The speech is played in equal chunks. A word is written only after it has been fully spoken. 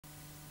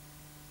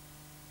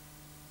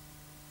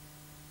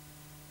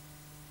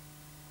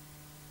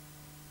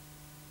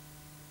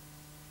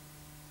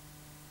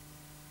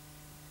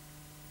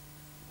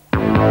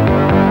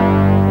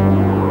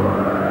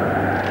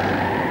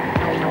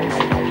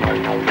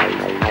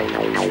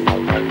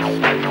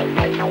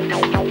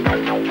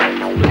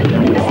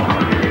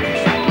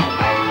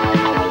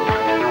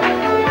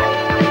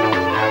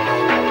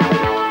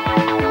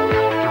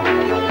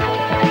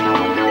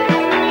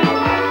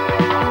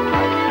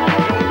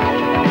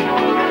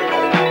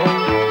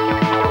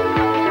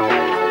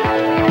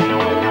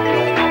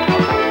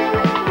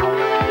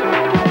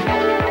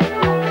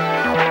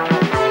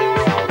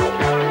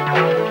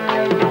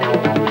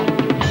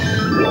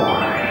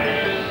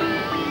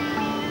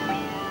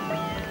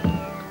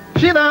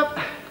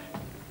Sheelagh!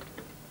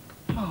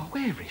 Oh,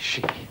 where is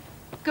she?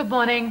 Good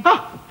morning.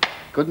 Ah,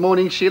 good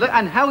morning, Sheelagh.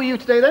 And how are you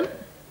today, then?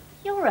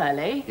 You're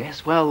early.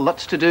 Yes, well,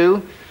 lots to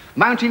do.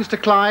 Mountains to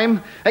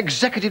climb,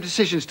 executive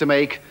decisions to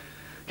make.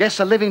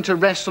 Yes, a living to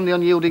rest on the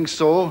unyielding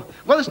saw.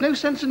 Well, there's no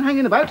sense in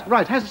hanging about.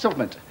 Right, how's the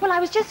supplement? Well, I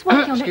was just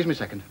working on it. Excuse me a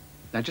second.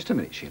 Now, just a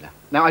minute, Sheelagh.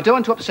 Now, I don't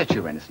want to upset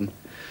you or anything,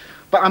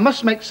 but I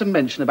must make some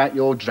mention about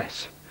your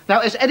dress. Now,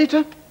 as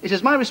editor, it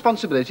is my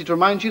responsibility to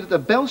remind you that the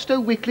Belstow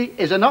Weekly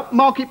is an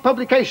upmarket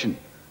publication,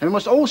 and we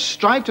must all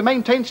strive to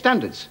maintain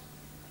standards.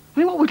 I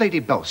mean, what would Lady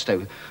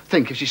Belstow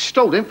think if she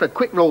strolled in for a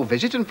quick roll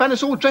visit and found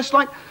us all dressed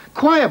like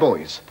choir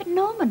boys? But,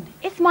 Norman,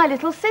 it's my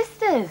little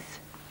sisters.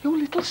 Your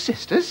little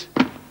sisters?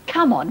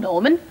 Come on,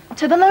 Norman,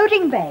 to the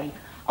loading bay.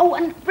 Oh,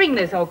 and bring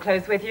those old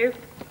clothes with you.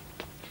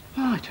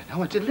 Oh, I don't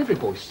know, a delivery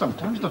boy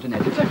sometimes, not an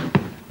editor.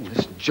 All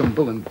this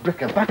jumble and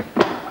bric-a-brac.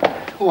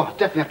 Oh, I'll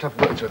definitely have to have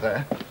words with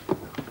her.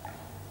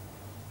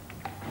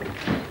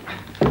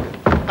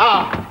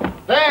 Ah,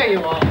 there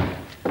you are.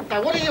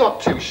 Now, what are you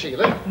up to,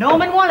 Sheelagh?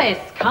 Norman Wallace,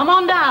 come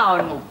on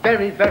down. Oh,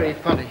 very, very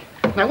funny.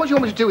 Now, what do you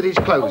want me to do with these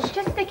clothes? Oh,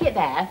 just stick it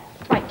there.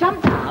 Right,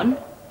 jump down.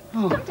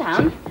 Oh, jump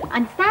down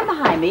and stand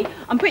behind me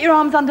and put your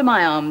arms under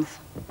my arms.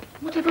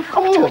 Whatever for?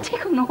 Oh, don't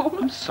tickle, Norm.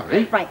 I'm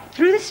sorry. Right,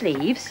 through the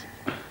sleeves.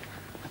 I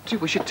do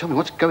wish you'd tell me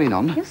what's going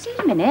on. You'll see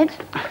in a minute.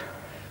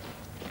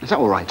 Is that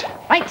all right?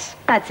 Right,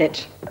 that's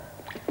it.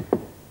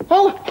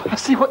 Oh, I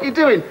see what you're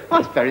doing.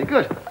 Oh, that's very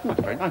good. Oh,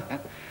 that's very nice,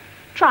 that.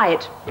 Try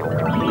it.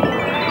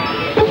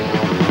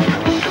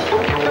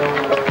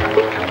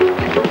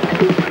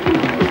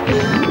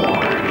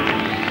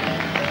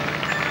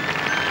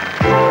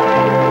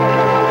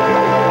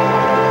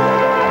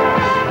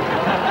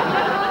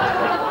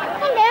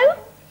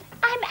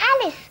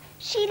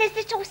 Sheilagh's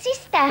little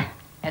sister.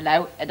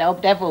 Hello, and I'm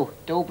Neville,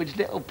 Norman's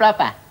little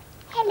brother.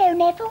 Hello,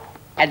 Neville.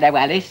 Hello,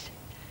 Alice.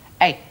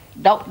 Hey,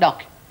 knock,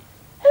 knock.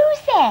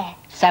 Who's there?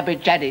 Sam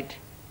and Janet.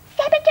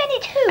 Sam and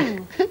Janet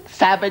who?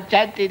 Sam and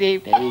Janet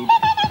evening.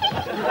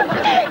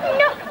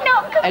 Knock,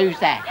 knock. Who's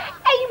that?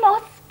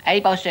 Amos.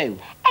 Amos who?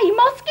 A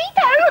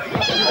mosquito.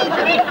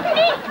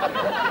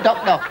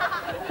 Knock, knock.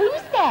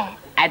 Who's there?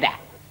 Anna.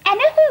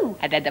 Anna who?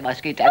 Anna the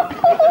mosquito. Knock,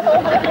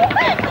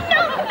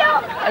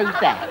 knock. Who's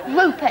that?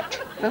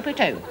 Rupert. Rupert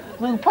who?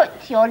 Rupert,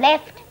 your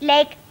left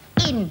leg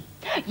in.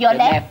 Your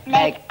left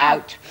leg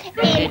out.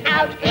 In,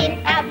 out,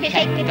 you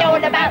shake it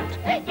all about.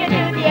 You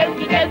do the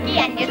okey dokey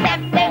and you snap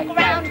the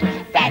ground.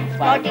 That's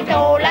what it's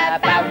all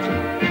about.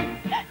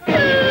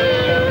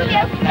 Ooh, the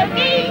okey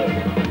dokey.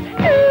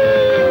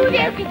 Ooh,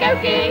 the okey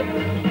dokey.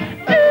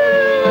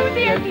 Ooh,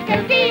 the okey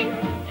dokey.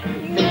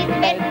 Knees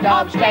bent,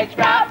 arms stretched,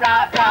 rah,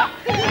 rah, rah.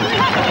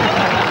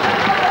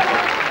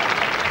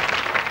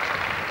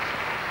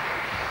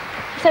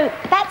 So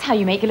that's how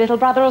you make a little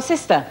brother or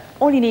sister.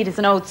 All you need is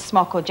an old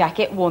smock or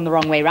jacket worn the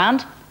wrong way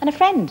round and a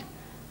friend.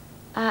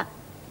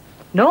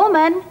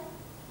 Norman.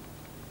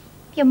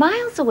 You're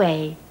miles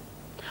away.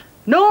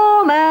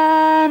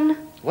 Norman!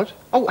 What?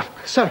 Oh,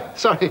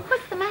 sorry.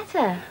 What's the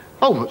matter?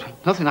 Oh,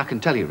 nothing I can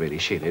tell you, really,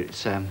 Sheelagh.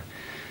 It's,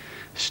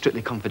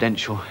 strictly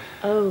confidential.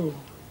 Oh.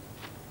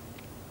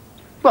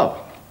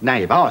 Well, now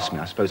you've asked me,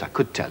 I suppose I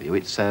could tell you.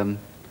 It's,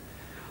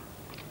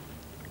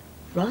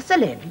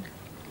 Rosalind?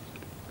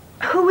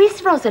 Who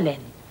is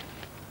Rosalind?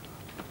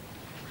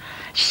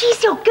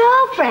 She's your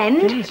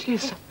girlfriend?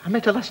 Yes. I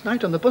met her last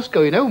night on the bus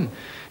going home.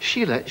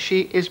 Sheelagh,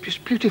 she is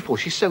just beautiful.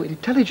 She's so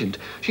intelligent.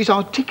 She's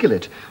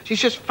articulate.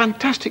 She's just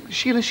fantastic.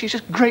 Sheelagh, she's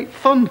just great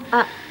fun.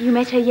 You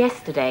met her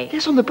yesterday?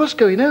 Yes, on the bus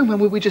going home, and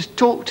we just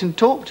talked and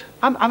talked.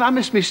 I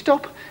missed my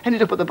stop.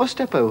 Ended up at the bus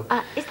depot.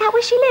 Is that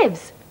where she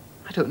lives?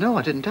 I don't know.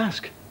 I didn't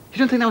ask. You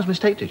don't think that was a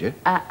mistake, did you?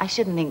 I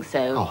shouldn't think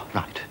so. Oh,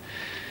 right.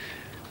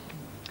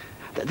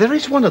 There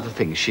is one other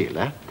thing,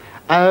 Sheelagh.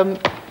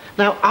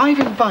 Now, I've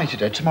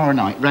invited her tomorrow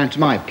night round to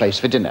my place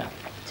for dinner.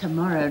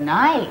 Tomorrow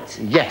night?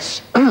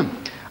 Yes.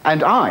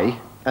 And I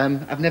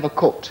have never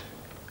cooked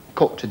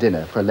to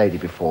dinner for a lady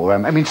before.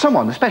 I mean,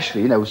 someone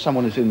especially, you know,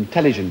 someone who's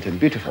intelligent and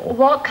beautiful.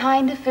 What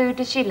kind of food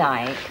does she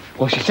like?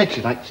 Well, she said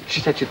she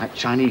liked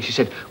Chinese. She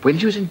said when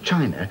she was in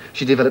China,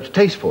 she developed a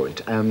taste for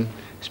it,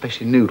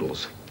 especially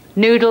noodles.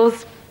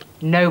 Noodles?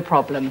 No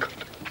problem.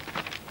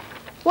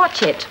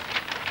 Watch it.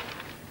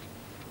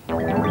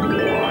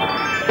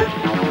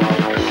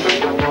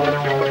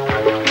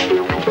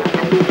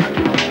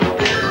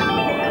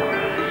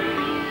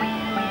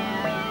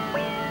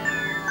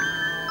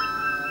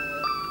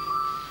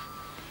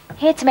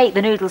 Here to make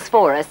the noodles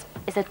for us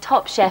is a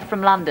top chef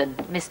from London,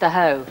 Mr.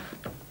 Ho.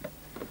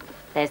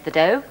 There's the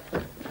dough.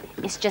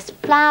 It's just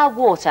flour,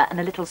 water and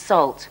a little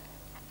salt.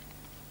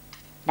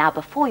 Now,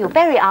 before your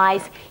very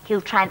eyes,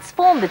 he'll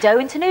transform the dough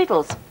into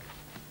noodles.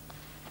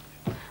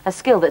 A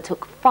skill that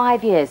took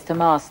 5 years to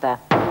master.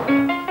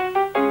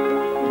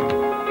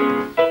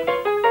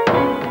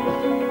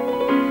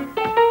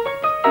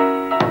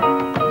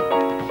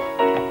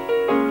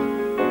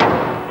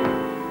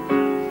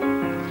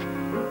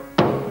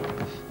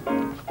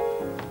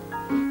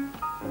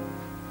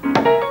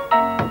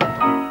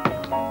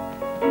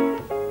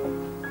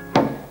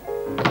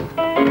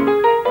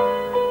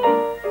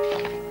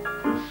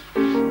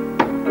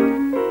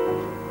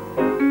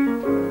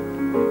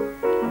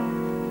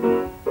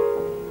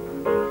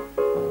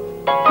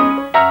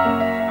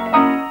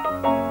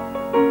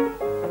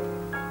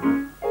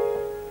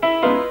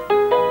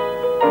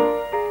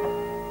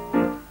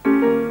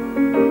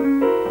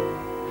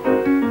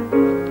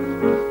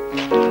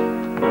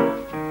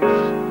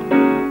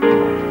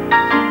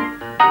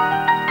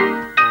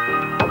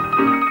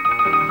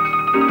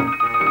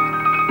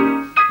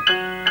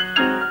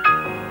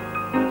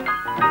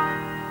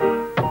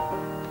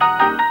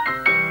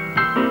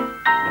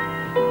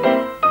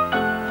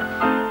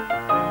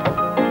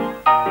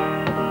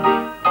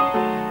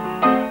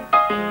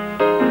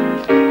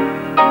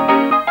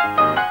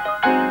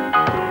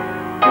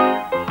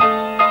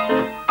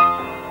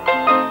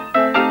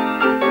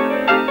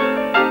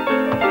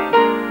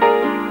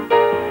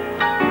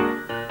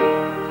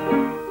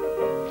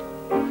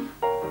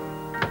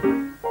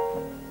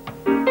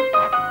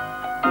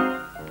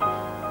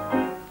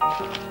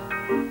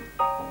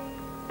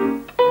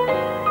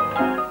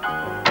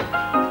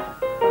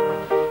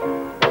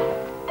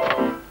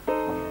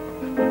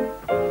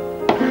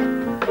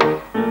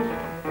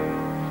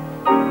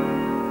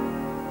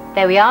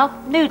 There we are,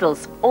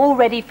 noodles, all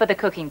ready for the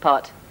cooking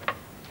pot.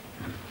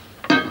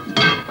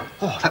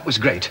 Oh, that was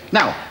great.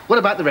 Now, what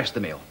about the rest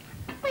of the meal?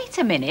 Wait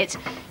a minute.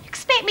 You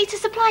expect me to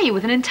supply you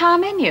with an entire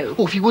menu?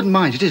 Oh, if you wouldn't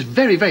mind, it is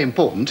very, very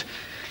important.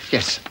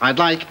 Yes, I'd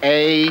like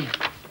a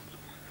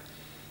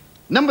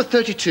number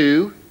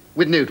 32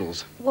 with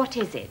noodles. What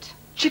is it?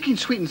 Chicken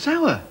sweet and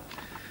sour.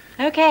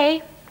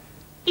 OK.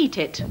 Eat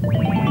it.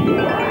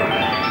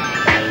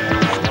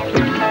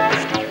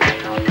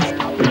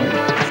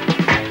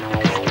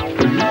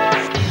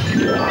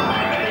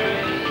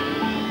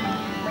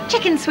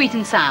 Chicken sweet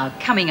and sour,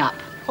 coming up.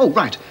 Oh,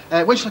 right.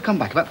 When shall I come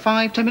back? About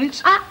 5, 10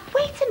 minutes?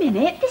 Wait a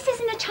minute. This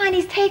isn't a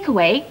Chinese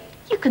takeaway.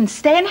 You can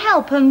stay and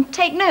help and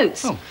take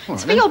notes. Oh, all right,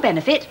 it's for then. your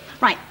benefit.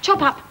 Right,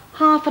 chop up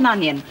half an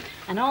onion.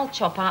 And I'll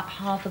chop up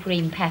half a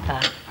green pepper.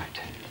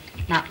 Right.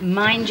 Now,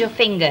 mind your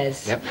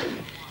fingers. Yep.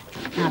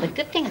 Now, the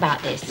good thing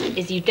about this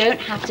is you don't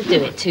have to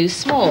do it too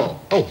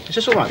small. Oh, is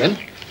this all right, then?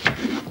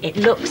 It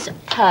looks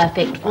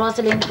perfect.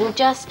 Rosalind will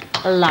just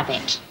love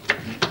it.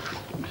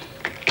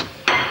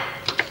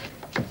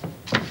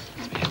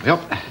 Here we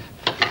are.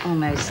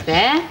 Almost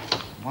there.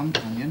 1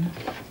 onion.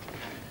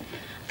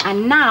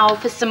 And now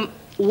for some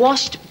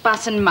washed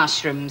button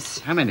mushrooms.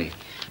 How many?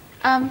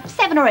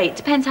 7 or 8,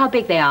 depends how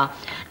big they are.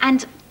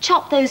 And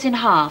chop those in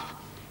half.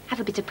 Have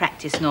a bit of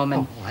practice,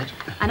 Norman. Oh, all right.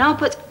 And I'll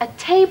put a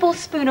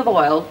tablespoon of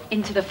oil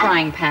into the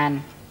frying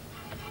pan.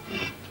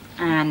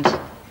 And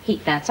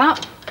heat that up.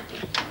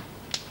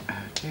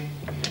 Okay.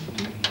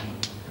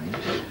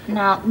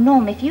 Now,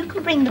 Norm, if you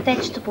can bring the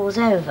vegetables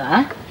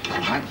over.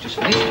 Right, just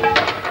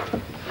finished.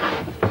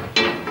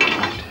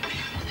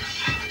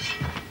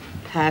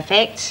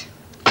 Perfect.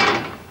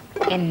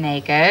 In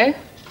they go.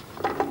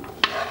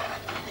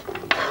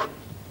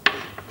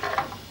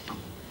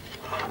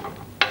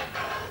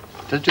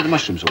 Does it do the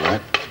mushrooms all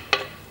right?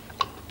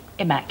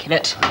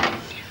 Immaculate.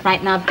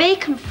 Right, now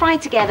bake and fry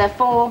together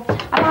for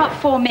about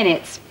 4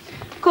 minutes.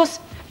 Of course,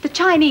 the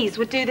Chinese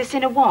would do this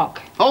in a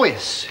wok. Oh,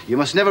 yes. You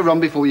must never run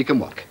before you can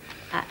walk.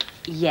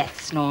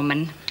 Yes,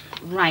 Norman.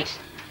 Right,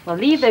 we'll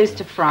leave those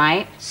to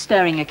fry,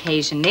 stirring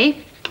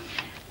occasionally.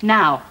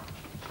 Now,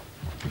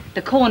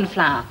 the corn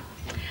flour.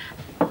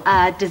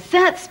 A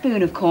dessert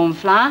spoon of corn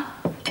flour.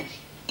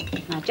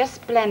 Now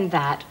just blend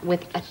that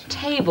with a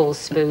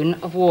tablespoon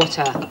of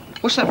water.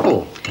 What's that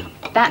for?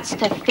 That's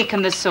to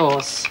thicken the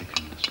sauce.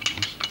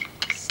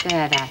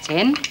 Stir that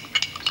in.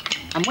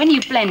 And when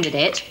you've blended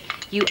it,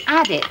 you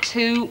add it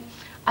to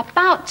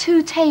about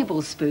 2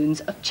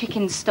 tablespoons of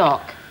chicken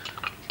stock.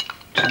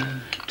 2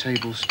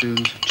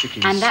 tablespoons of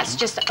chicken And that's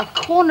just a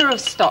corner of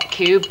stock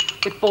cube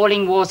with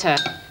boiling water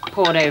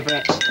poured over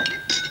it.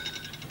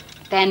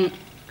 Then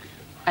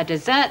a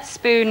dessert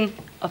spoon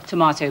of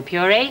tomato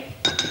puree.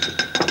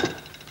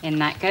 In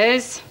that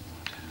goes.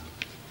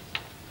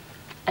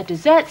 A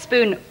dessert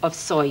spoon of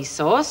soy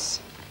sauce.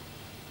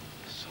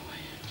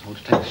 I want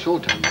to take the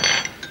short time.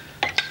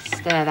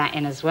 Stir that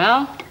in as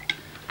well.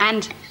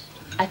 And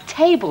a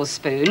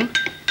tablespoon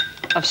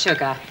of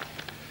sugar.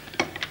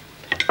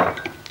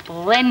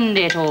 Blend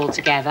it all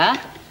together.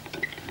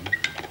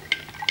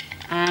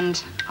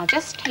 And I'll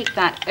just take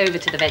that over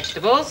to the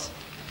vegetables.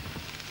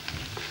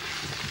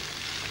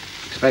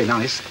 It's very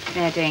nice.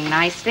 They're doing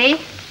nicely.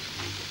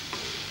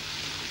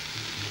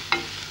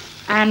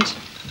 And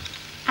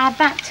add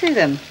that to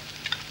them.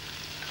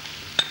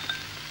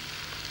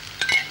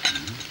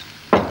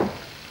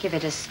 Give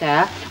it a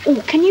stir.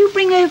 Oh, can you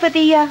bring over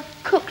the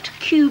cooked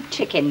cube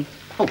chicken?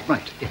 Oh,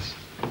 right, yes.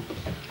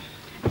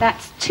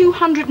 That's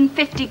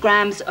 250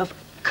 grams of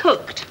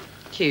cooked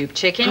cube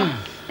chicken.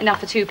 Enough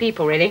for 2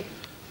 people, really.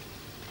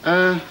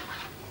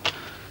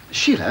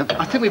 Sheelagh,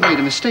 I think we've made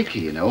a mistake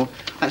here, you know.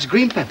 That's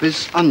green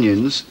peppers,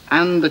 onions,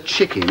 and the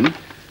chicken.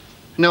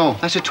 No,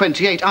 that's a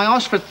 28. I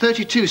asked for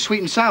 32 sweet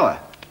and sour.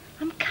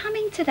 I'm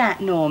coming to that,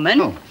 Norman.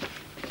 Oh.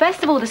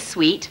 First of all, the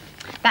sweet.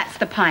 That's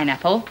the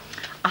pineapple.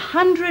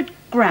 100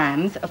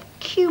 grams of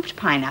cubed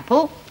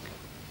pineapple,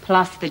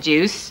 plus the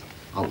juice.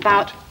 Oh,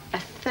 about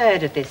right.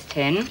 1/3 of this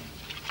tin.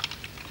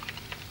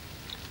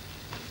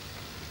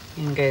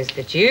 In goes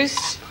the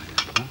juice.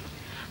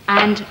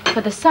 And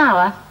for the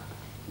sour,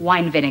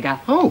 wine vinegar.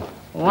 Oh.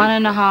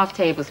 1½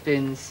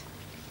 tablespoons.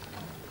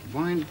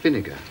 Wine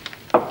vinegar.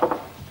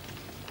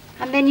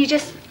 And then you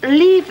just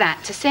leave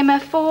that to simmer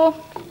for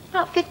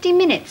about 15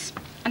 minutes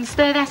and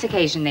stir that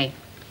occasionally.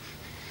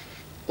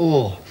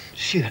 Oh,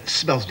 Sheelagh, that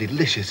smells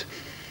delicious.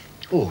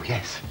 Oh,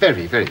 yes,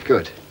 very, very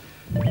good.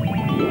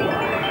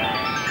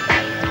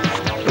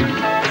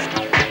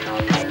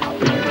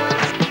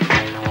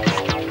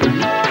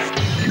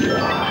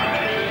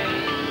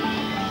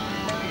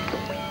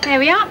 There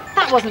we are.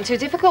 That wasn't too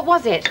difficult,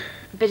 was it?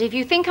 But if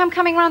you think I'm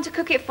coming round to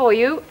cook it for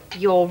you,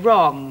 you're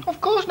wrong. Of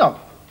course not.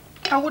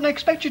 I wouldn't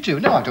expect you to.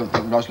 No, I don't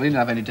think Rosalind will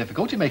have any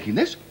difficulty making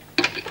this.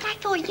 But I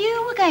thought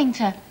you were going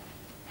to.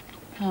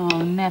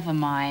 Oh, never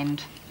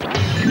mind.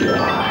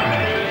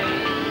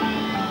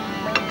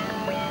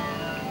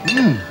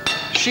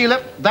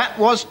 Sheelagh, that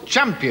was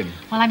champion.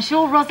 Well, I'm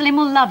sure Rosalind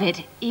will love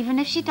it, even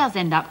if she does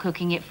end up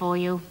cooking it for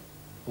you.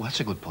 Oh, that's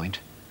a good point.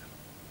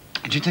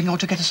 Do you think I ought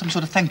to get her some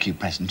sort of thank you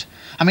present?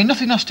 I mean,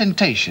 nothing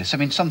ostentatious. I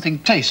mean, something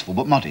tasteful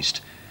but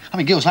modest. I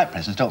mean, girls like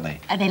presents, don't they?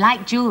 They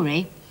like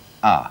jewellery.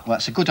 Ah, well,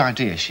 that's a good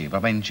idea, Sheelagh,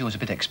 but I mean, jewel's a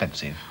bit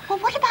expensive. Well,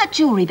 what about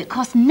jewellery that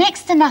costs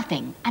next to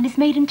nothing and is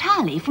made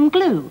entirely from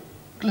glue?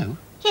 Glue?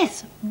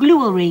 Yes,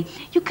 gluelry.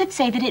 You could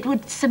say that it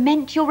would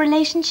cement your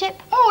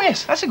relationship. Oh,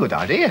 yes, that's a good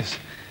idea, yes.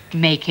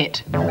 Make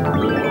it.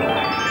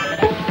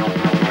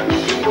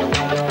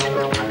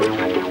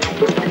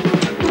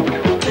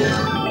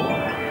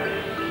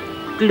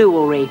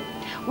 Gluelry.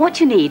 What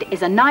you need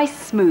is a nice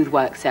smooth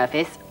work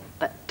surface,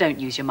 but don't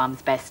use your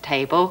mum's best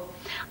table.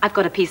 I've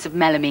got a piece of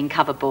melamine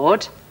cover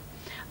board,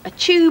 a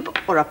tube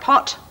or a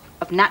pot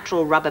of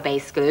natural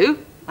rubber-based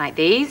glue, like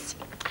these,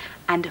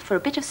 and for a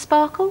bit of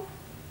sparkle,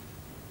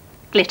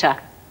 glitter.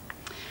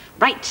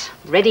 Right,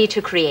 ready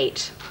to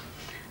create.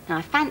 Now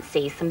I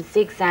fancy some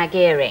zigzag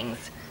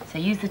earrings, so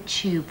use the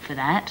tube for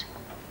that.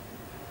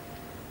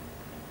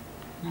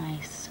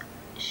 Nice,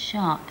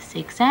 sharp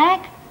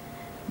zigzag.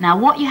 Now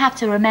what you have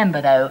to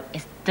remember though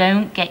is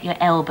don't get your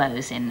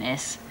elbows in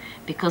this,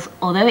 because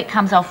although it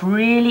comes off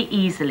really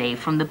easily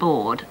from the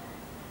board,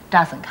 it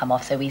doesn't come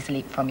off so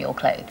easily from your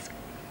clothes.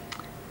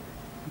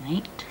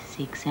 Right,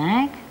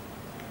 zigzag.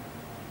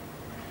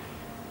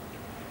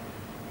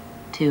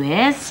 2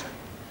 ears.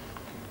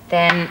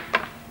 Then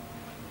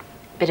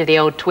a bit of the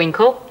old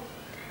twinkle.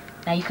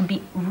 Now you can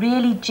be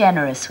really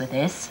generous with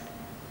this.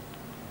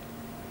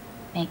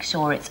 Make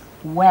sure it's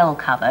well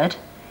covered,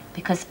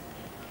 because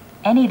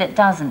any that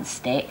doesn't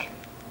stick,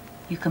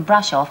 you can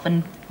brush off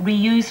and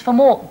reuse for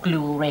more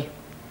gluelry.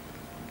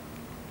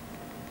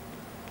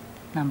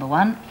 Number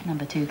 1,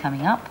 number 2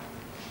 coming up.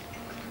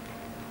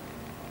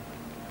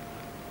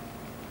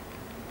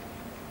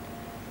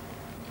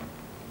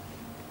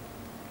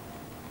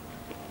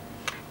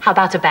 How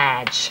about a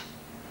badge?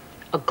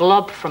 A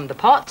glob from the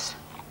pot.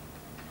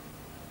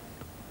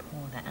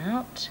 Pour that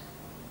out.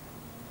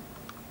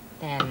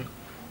 Then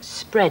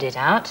spread it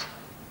out.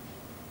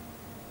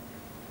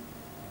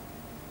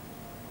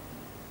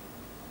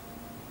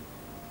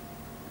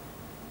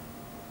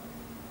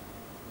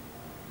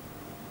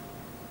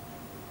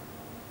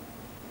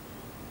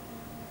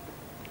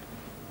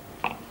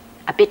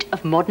 A bit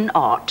of modern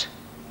art.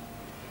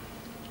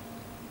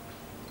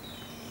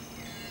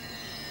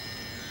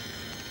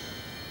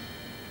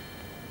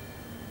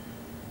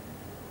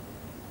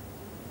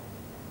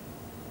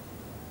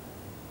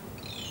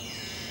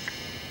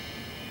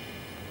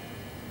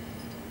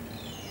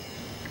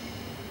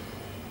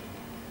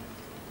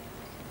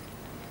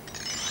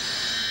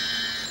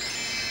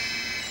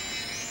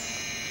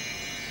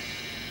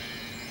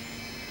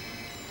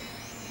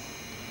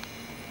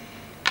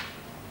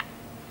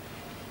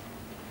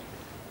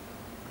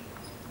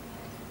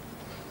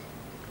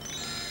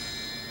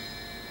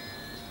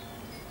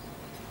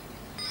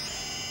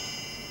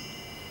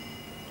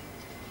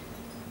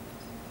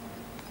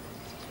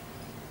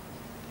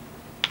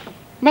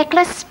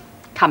 Necklace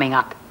coming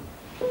up.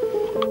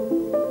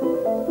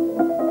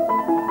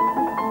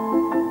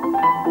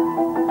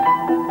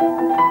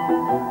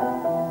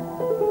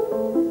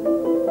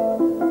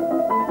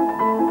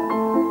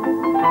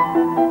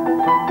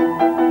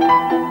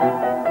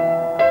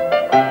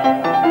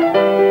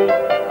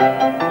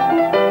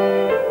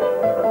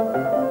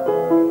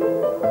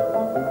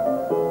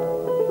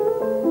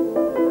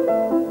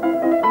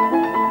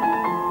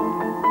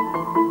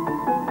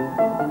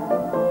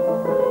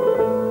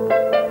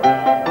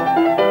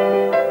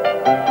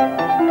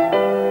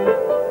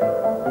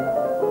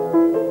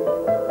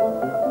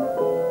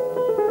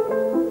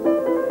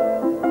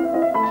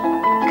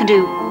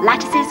 Do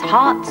lattices,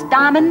 hearts,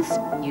 diamonds.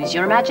 Use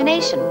your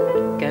imagination.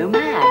 Go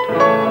mad.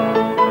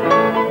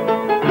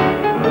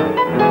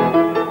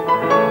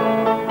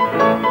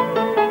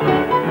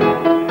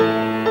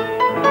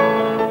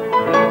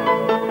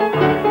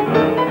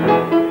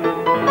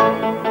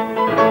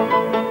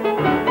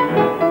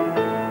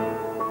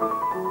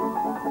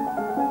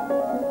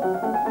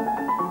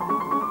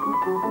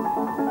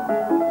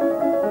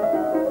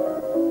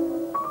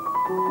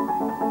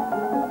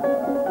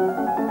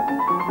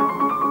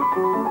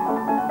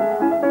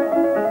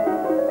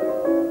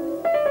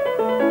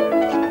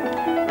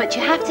 But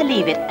you have to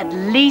leave it at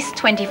least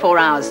 24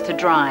 hours to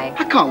dry.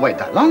 I can't wait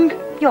that long.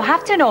 You'll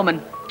have to,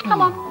 Norman.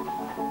 Come on.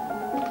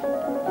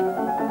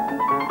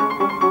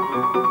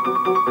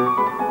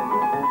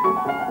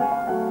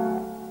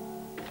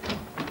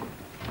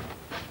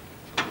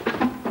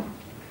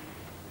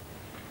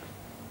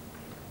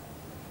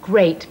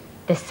 Great,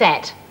 they're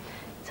set.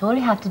 So all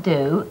you have to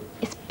do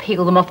is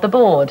peel them off the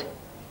board.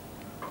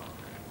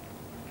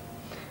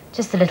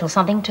 Just a little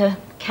something to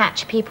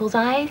catch people's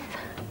eyes.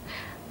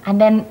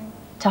 And then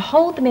to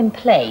hold them in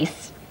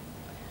place,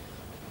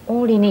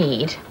 all you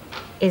need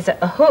is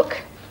a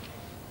hook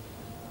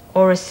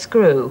or a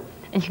screw.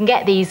 And you can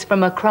get these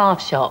from a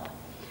craft shop.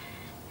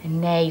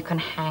 And there you can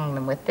hang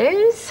them with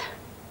those.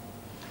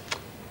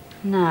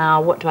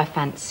 Now, what do I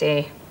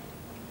fancy?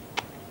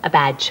 A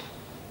badge.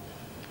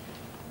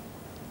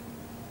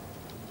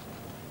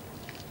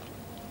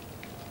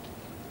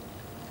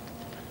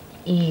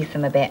 Ease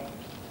them a bit.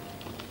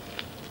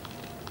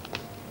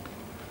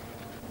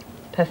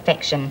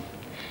 perfection.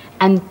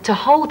 And to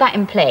hold that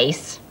in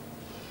place,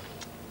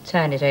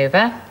 turn it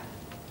over,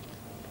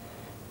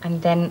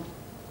 and then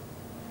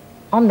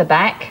on the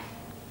back,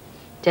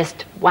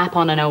 just whap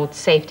on an old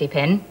safety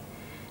pin.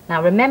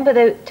 Now remember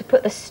though to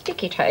put the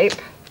sticky tape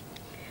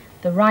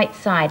the right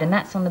side, and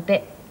that's on the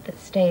bit that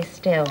stays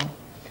still.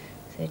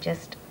 So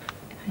just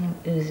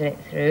ooze it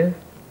through.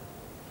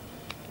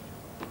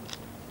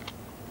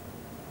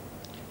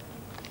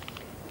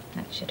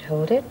 That should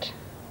hold it.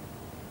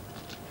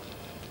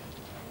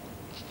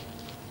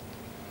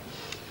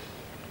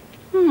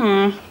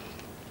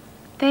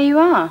 There you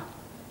are.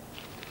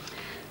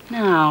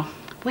 Now,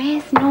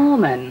 where's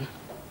Norman?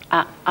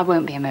 I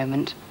won't be a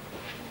moment.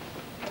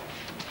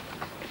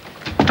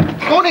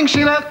 Morning,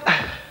 Sheelagh.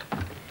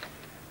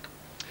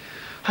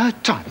 Her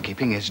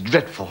timekeeping is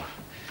dreadful.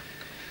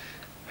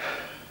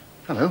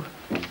 Hello.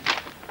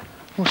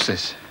 What's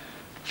this?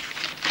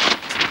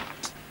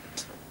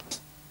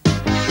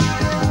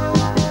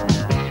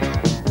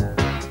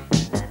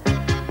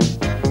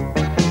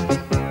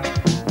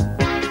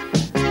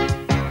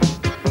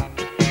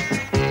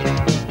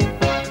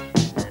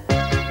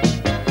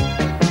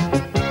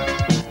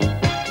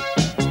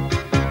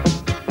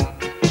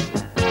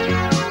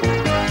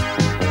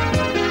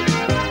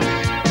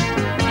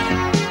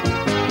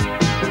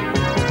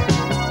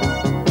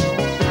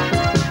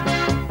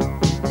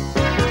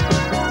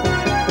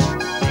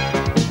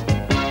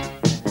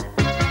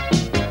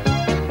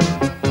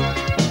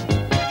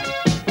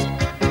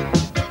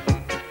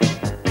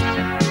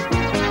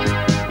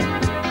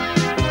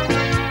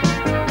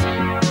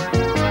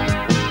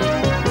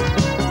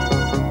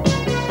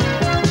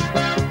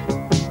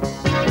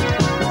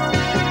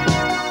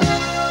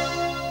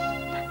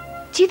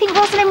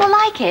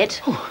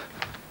 It.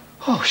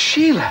 Oh,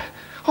 Sheelagh.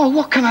 Oh,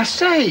 what can I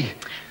say?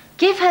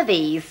 Give her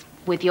these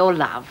with your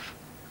love.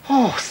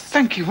 Oh,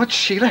 thank you much,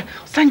 Sheelagh.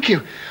 Thank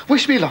you.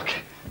 Wish me luck.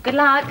 Good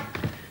luck.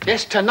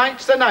 Yes,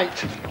 tonight's the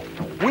night.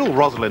 Will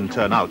Rosalind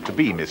turn out to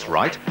be Miss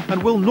Right?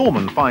 And will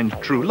Norman find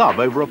true love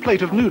over a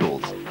plate of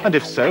noodles? And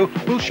if so,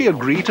 will she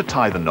agree to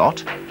tie the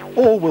knot?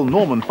 Or will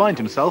Norman find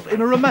himself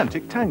in a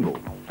romantic tangle?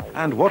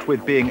 And what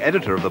with being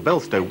editor of the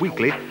Belstow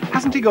Weekly,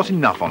 hasn't he got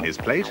enough on his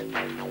plate?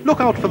 Look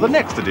out for the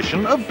next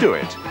edition of Do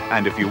It.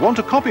 And if you want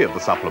a copy of the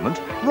supplement,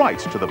 write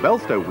to the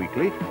Belstow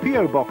Weekly,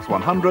 P.O. Box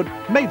 100,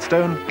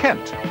 Maidstone,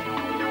 Kent.